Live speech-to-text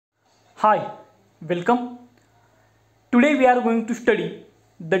Hi, welcome. Today we are going to study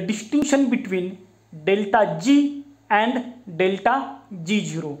the distinction between delta G and delta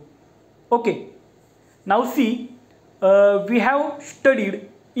G0. Okay, now see, we have studied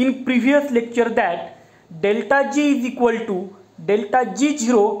in previous lecture that delta G is equal to delta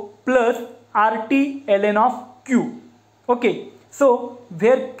G0 plus RT ln of Q. Okay, so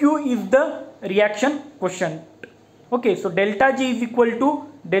where Q is the reaction quotient. Okay, so delta G is equal to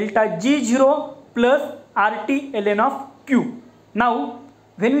delta G0 plus RT ln of Q. Now,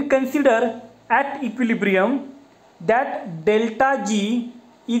 when we consider at equilibrium that delta G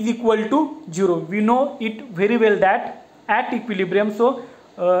is equal to 0, we know it very well that at equilibrium,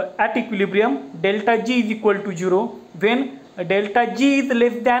 at equilibrium delta G is equal to 0. When delta G is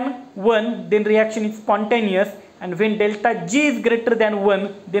less than 1, then reaction is spontaneous, and when delta G is greater than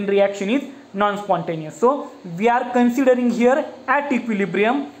 1, then reaction is non-spontaneous. So we are considering here at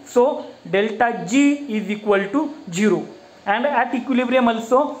equilibrium, so delta G is equal to 0, and at equilibrium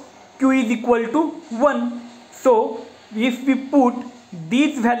also Q is equal to 1. So if we put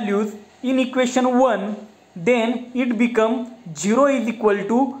these values in equation 1, then it becomes 0 is equal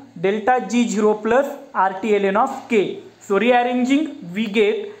to delta G0 plus RT ln of K. So rearranging, we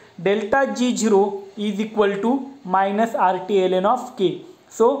get delta G0 is equal to minus RT ln of K.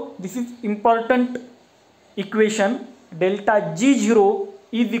 So this is important equation, delta G0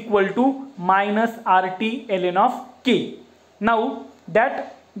 is equal to minus RT ln of K. Now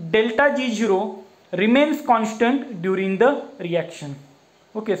that delta G0 remains constant during the reaction.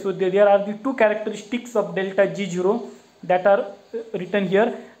 Okay, so there are the two characteristics of delta G0 that are written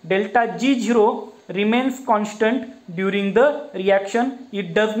here. Delta G0 remains constant during the reaction.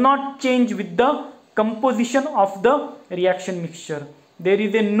 It does not change with the composition of the reaction mixture. There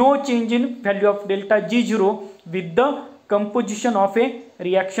is no change in value of delta G0 with the composition of a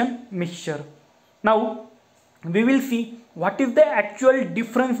reaction mixture. Now we will see what is the actual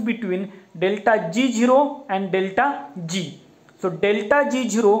difference between delta G0 and delta G. So delta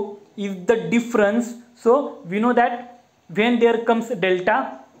G0 is the difference. So we know that when there comes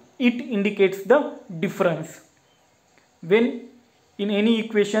delta, it indicates the difference. When in any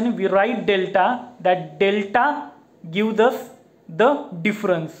equation we write delta, that delta gives us the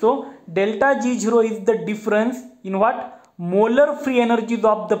difference. So delta G0 is the difference in what? Molar free energies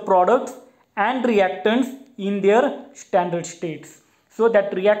of the products and reactants in their standard states. So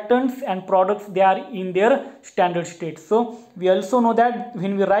that reactants and products, they are in their standard state. So we also know that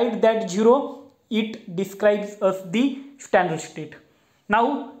when we write that 0, it describes us the standard state.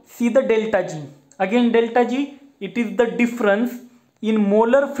 Now see the delta G. Again delta G, it is the difference in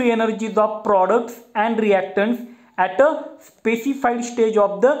molar free energies of products and reactants at a specified stage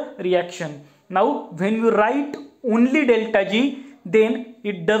of the reaction. Now when we write only delta G, then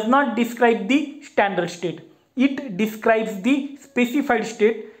it does not describe the standard state. It describes the specified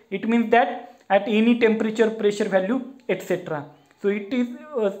state. It means that at any temperature, pressure value, etc. So it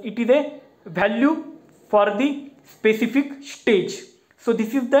is a value for the specific stage. So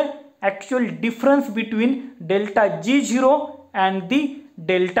this is the actual difference between delta G0 and the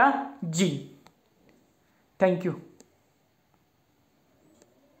delta G. Thank you.